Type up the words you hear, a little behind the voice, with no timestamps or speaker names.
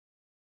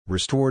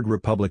Restored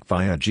Republic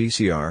via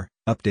GCR,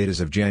 update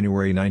as of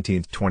January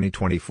 19,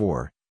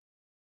 2024.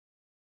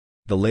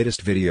 The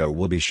latest video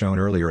will be shown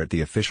earlier at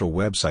the official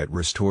website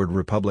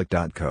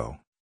restoredrepublic.co.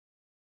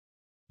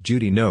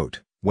 Judy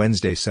note,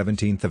 Wednesday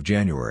 17th of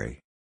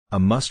January. A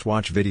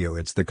must-watch video.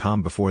 It's the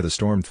calm before the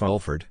storm.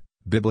 Fulford,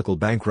 biblical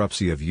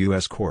bankruptcy of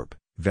U.S. Corp.,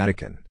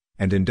 Vatican,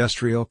 and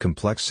industrial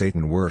complex.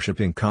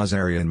 Satan-worshipping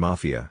Khazarian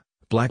mafia,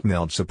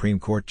 blackmailed Supreme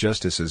Court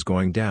justices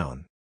going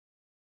down.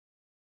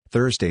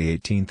 Thursday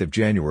 18th of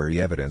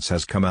January. Evidence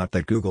has come out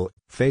that Google,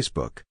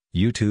 Facebook,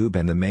 YouTube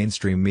and the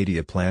mainstream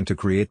media plan to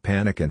create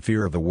panic and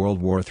fear of a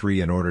World War III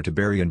in order to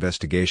bury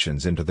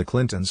investigations into the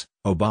Clintons,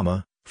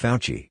 Obama,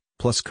 Fauci,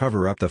 plus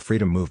cover up the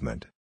freedom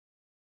movement.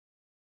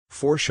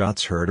 4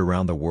 shots heard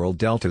around the world.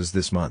 Deltas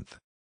this month.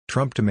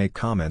 Trump to make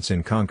comments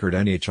in Concord,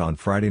 NH on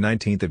Friday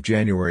 19th of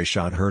January.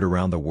 Shot heard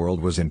around the world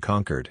was in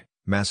Concord,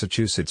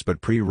 Massachusetts,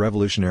 but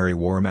pre-Revolutionary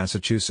War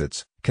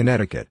Massachusetts,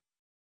 Connecticut,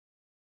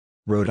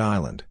 Rhode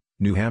Island,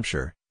 New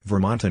Hampshire,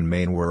 Vermont and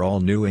Maine were all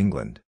New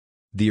England.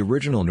 The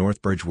original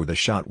North Bridge where the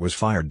shot was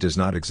fired does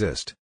not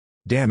exist.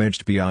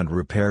 Damaged beyond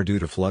repair due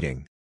to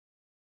flooding.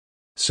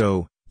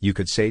 So, you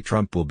could say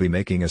Trump will be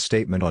making a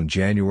statement on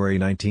January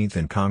 19th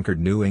in Concord,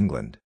 New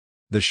England.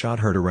 The shot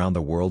heard around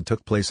the world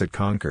took place at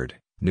Concord,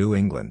 New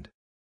England.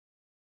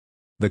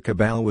 The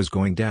cabal was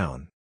going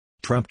down.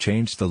 Trump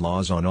changed the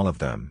laws on all of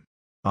them.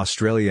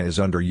 Australia is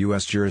under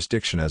U.S.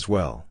 jurisdiction as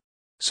well.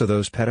 So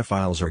those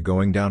pedophiles are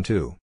going down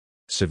too.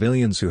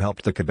 Civilians who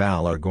helped the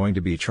cabal are going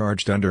to be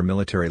charged under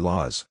military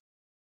laws.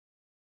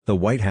 The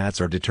White Hats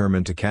are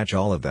determined to catch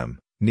all of them.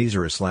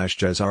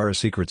 Nizara/Jazara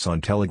secrets on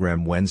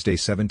Telegram. Wednesday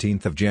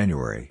 17th of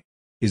January.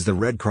 Is the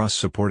Red Cross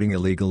supporting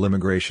illegal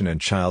immigration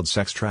and child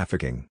sex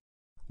trafficking?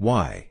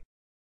 Why?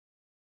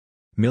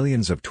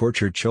 Millions of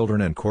tortured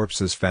children and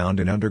corpses found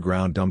in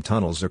underground dump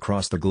tunnels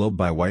across the globe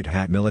by White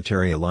Hat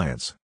Military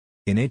Alliance.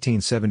 In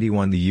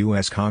 1871 the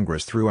U.S.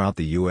 Congress threw out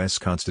the U.S.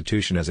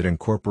 Constitution as it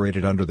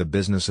incorporated under the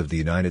business of the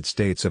United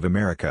States of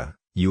America,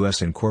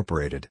 U.S.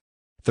 Incorporated.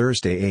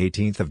 Thursday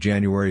 18th of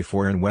January.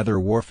 Foreign weather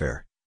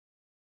warfare.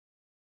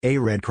 A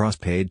Red Cross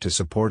paid to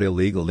support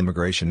illegal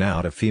immigration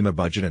out of FEMA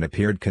budget and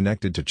appeared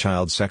connected to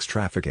child sex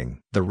trafficking.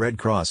 The Red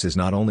Cross is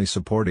not only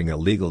supporting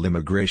illegal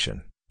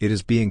immigration, it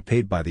is being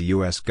paid by the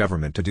U.S.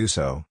 government to do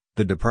so,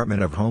 the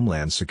Department of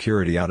Homeland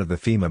Security out of the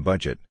FEMA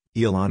budget,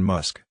 Elon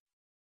Musk.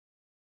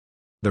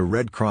 The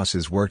Red Cross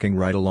is working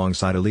right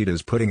alongside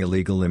elites putting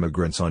illegal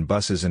immigrants on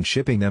buses and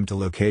shipping them to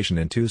location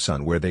in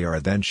Tucson where they are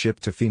then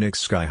shipped to Phoenix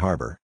Sky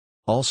Harbor.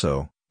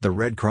 Also, the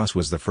Red Cross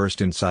was the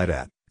first inside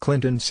at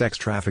Clinton sex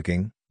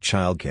trafficking,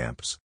 child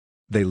camps.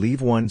 They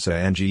leave once a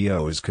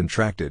NGO is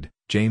contracted,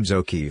 James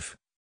O'Keefe.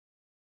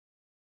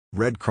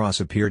 Red Cross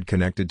appeared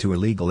connected to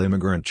illegal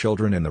immigrant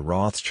children in the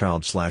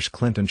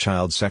Rothschild/Clinton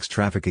child sex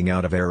trafficking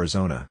out of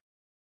Arizona.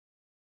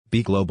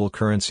 B. Global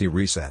currency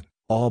reset.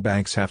 All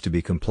banks have to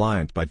be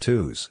compliant by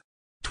Tuesday,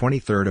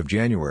 23rd of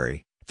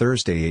January,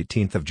 Thursday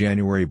 18th of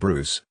January.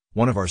 Bruce,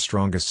 one of our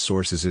strongest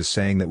sources is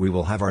saying that we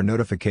will have our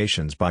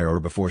notifications by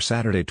or before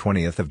Saturday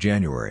 20th of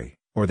January,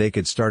 or they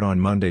could start on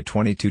Monday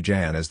 22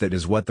 Jan as that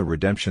is what the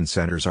redemption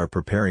centers are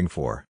preparing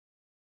for.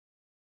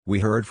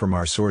 We heard from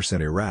our source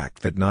in Iraq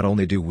that not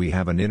only do we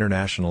have an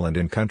international and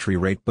in-country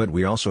rate but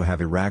we also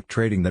have Iraq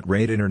trading that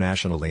rate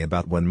internationally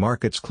about when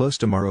markets close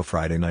tomorrow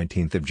Friday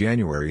 19th of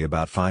January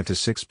about 5 to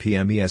 6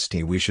 p.m.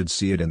 EST. We should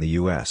see it in the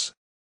U.S.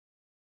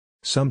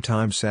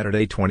 sometime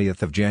Saturday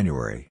 20th of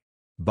January.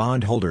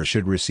 Bondholders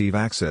should receive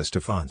access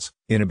to funds.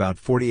 In about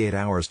 48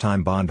 hours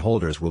time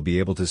bondholders will be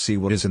able to see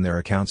what is in their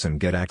accounts and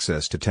get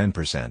access to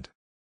 10%.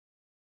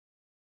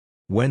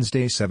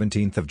 Wednesday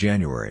 17th of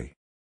January.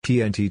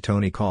 TNT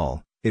Tony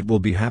call. It will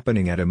be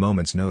happening at a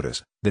moment's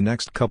notice. The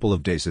next couple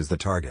of days is the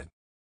target.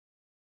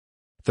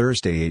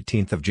 Thursday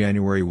 18th of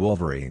January.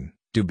 Wolverine.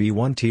 Do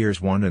B1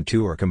 Tiers 1 and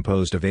 2 are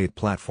composed of 8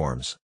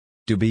 platforms.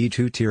 Do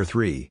B2 Tier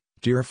 3,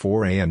 Tier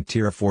 4A and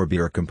Tier 4B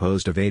are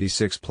composed of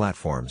 86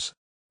 platforms.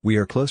 We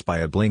are close by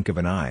a blink of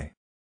an eye.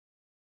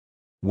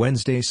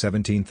 Wednesday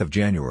 17th of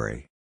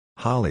January.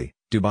 Holly,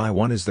 Dubai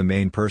 1 is the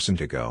main person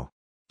to go.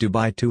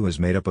 Dubai 2 is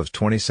made up of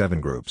 27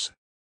 groups.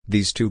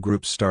 These 2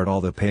 groups start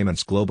all the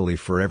payments globally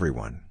for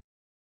everyone.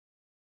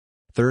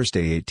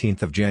 Thursday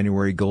 18th of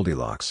January.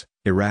 Goldilocks,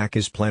 Iraq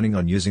is planning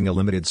on using a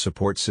limited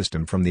support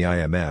system from the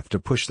IMF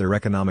to push their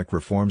economic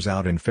reforms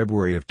out in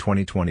February of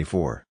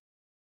 2024.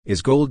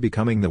 Is gold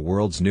becoming the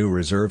world's new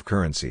reserve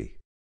currency?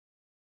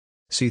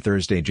 See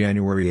Thursday,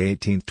 January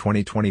 18,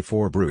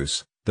 2024.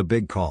 Bruce, the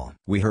big call.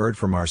 We heard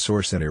from our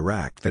source in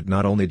Iraq that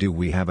not only do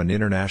we have an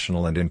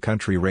international and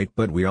in-country rate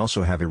but we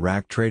also have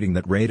Iraq trading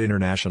that rate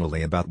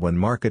internationally about when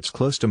markets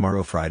close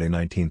tomorrow Friday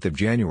 19th of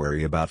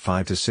January about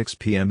 5 to 6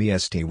 p.m.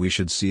 EST. We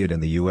should see it in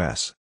the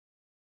U.S.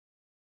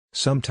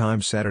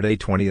 sometime Saturday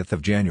 20th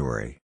of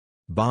January.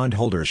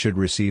 Bondholders should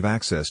receive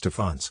access to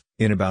funds.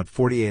 In about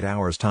 48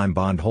 hours time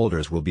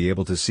bondholders will be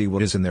able to see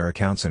what is in their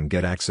accounts and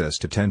get access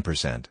to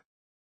 10%.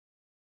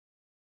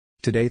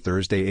 Today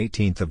Thursday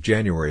 18th of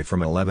January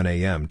from 11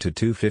 a.m. to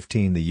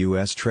 2:15 the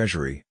U.S.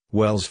 Treasury,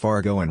 Wells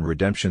Fargo and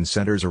redemption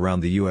centers around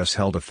the U.S.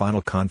 held a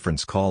final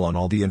conference call on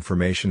all the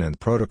information and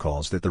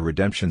protocols that the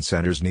redemption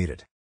centers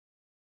needed.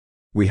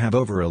 We have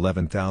over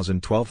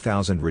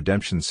 12,000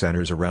 redemption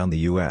centers around the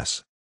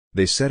U.S.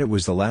 They said it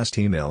was the last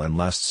email and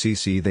last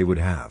CC they would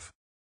have.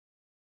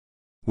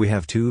 We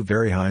have two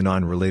very high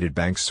non-related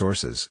bank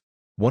sources.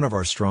 One of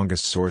our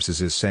strongest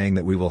sources is saying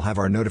that we will have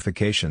our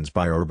notifications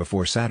by or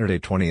before Saturday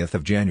 20th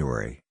of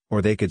January.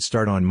 Or they could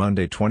start on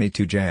Monday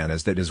 22 Jan,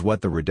 as that is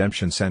what the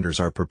redemption centers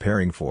are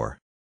preparing for.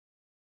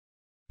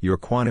 Your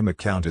Quantum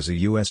account is a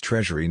U.S.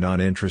 Treasury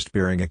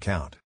non-interest-bearing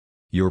account.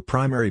 Your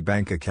primary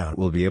bank account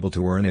will be able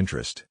to earn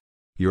interest.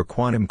 Your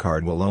Quantum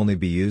card will only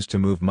be used to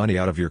move money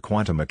out of your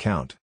Quantum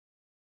account.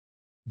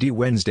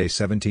 Wednesday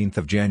 17th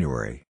of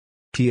January.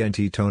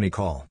 TNT Tony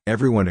Call.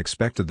 Everyone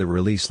expected the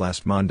release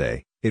last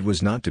Monday. It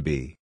was not to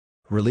be.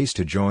 Release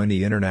to join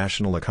the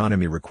international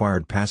economy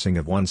required passing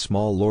of one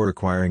small law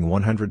requiring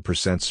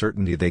 100%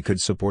 certainty they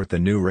could support the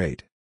new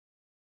rate.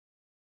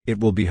 It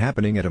will be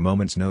happening at a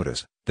moment's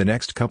notice. The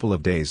next couple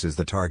of days is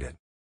the target.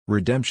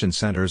 Redemption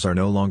centers are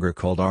no longer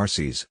called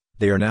RCs,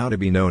 they are now to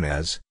be known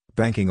as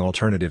banking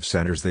alternative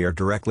centers. They are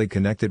directly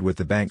connected with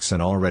the banks and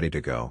all ready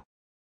to go.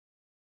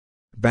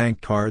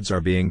 Bank cards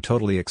are being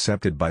totally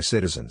accepted by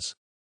citizens.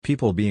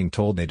 People being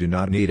told they do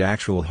not need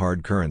actual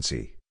hard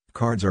currency,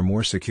 cards are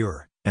more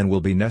secure, and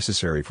will be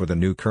necessary for the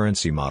new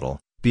currency model,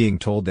 being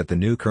told that the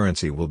new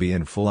currency will be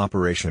in full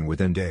operation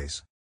within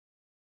days.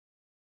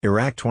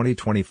 Iraq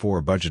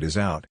 2024 budget is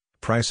out,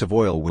 price of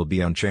oil will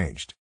be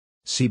unchanged.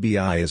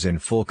 CBI is in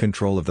full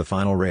control of the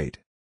final rate.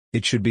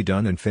 It should be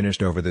done and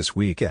finished over this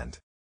weekend.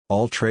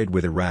 All trade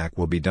with Iraq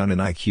will be done in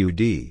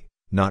IQD,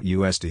 not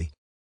USD.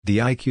 The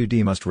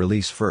IQD must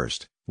release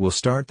will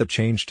start the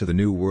change to the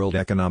new world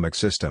economic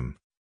system.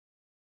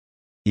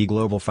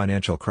 Global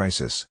financial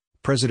crisis.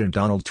 President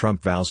Donald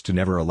Trump vows to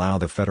never allow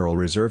the Federal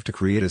Reserve to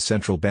create a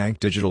central bank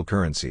digital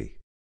currency.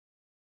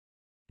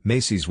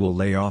 Macy's will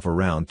lay off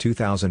around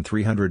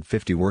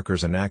 2,350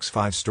 workers in Axe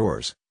 5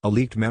 stores, a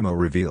leaked memo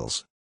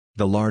reveals.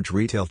 The large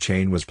retail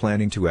chain was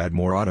planning to add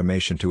more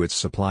automation to its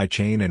supply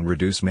chain and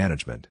reduce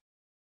management.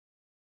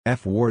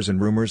 Wars and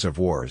rumors of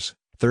wars.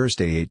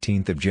 Thursday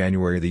 18th of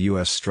January, the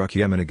U.S. struck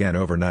Yemen again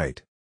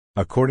overnight.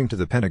 According to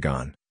the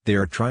Pentagon, they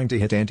are trying to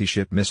hit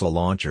anti-ship missile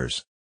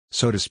launchers.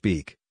 So to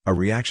speak, a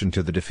reaction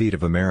to the defeat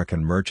of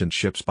American merchant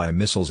ships by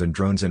missiles and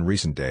drones in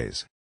recent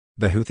days.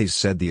 The Houthis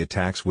said the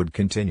attacks would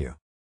continue.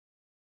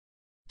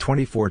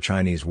 24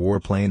 Chinese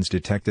warplanes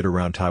detected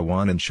around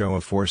Taiwan in show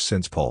of force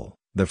since poll,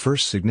 the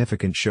first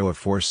significant show of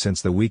force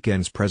since the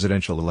weekend's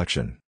presidential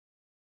election.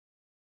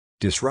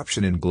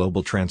 Disruption in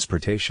global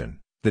transportation.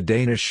 The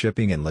Danish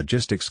Shipping and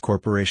Logistics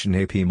Corporation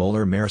AP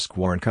Moller-Maersk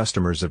warned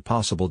customers of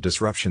possible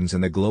disruptions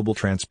in the global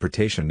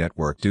transportation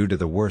network due to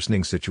the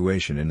worsening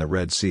situation in the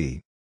Red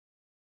Sea.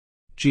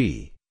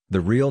 The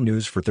real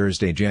news for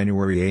Thursday,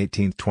 January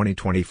 18,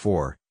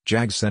 2024,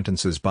 JAG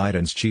sentences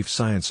Biden's chief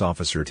science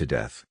officer to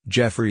death.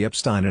 Jeffrey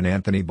Epstein and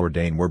Anthony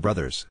Bourdain were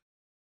brothers.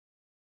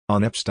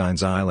 On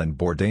Epstein's island,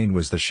 Bourdain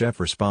was the chef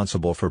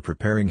responsible for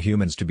preparing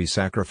humans to be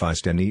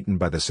sacrificed and eaten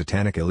by the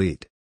satanic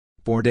elite.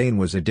 Bourdain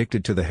was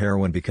addicted to the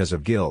heroin because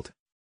of guilt,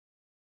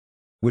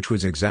 which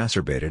was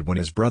exacerbated when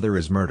his brother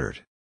is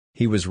murdered.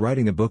 He was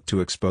writing a book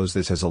to expose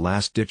this as a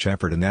last-ditch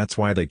effort, and that's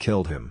why they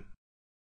killed him.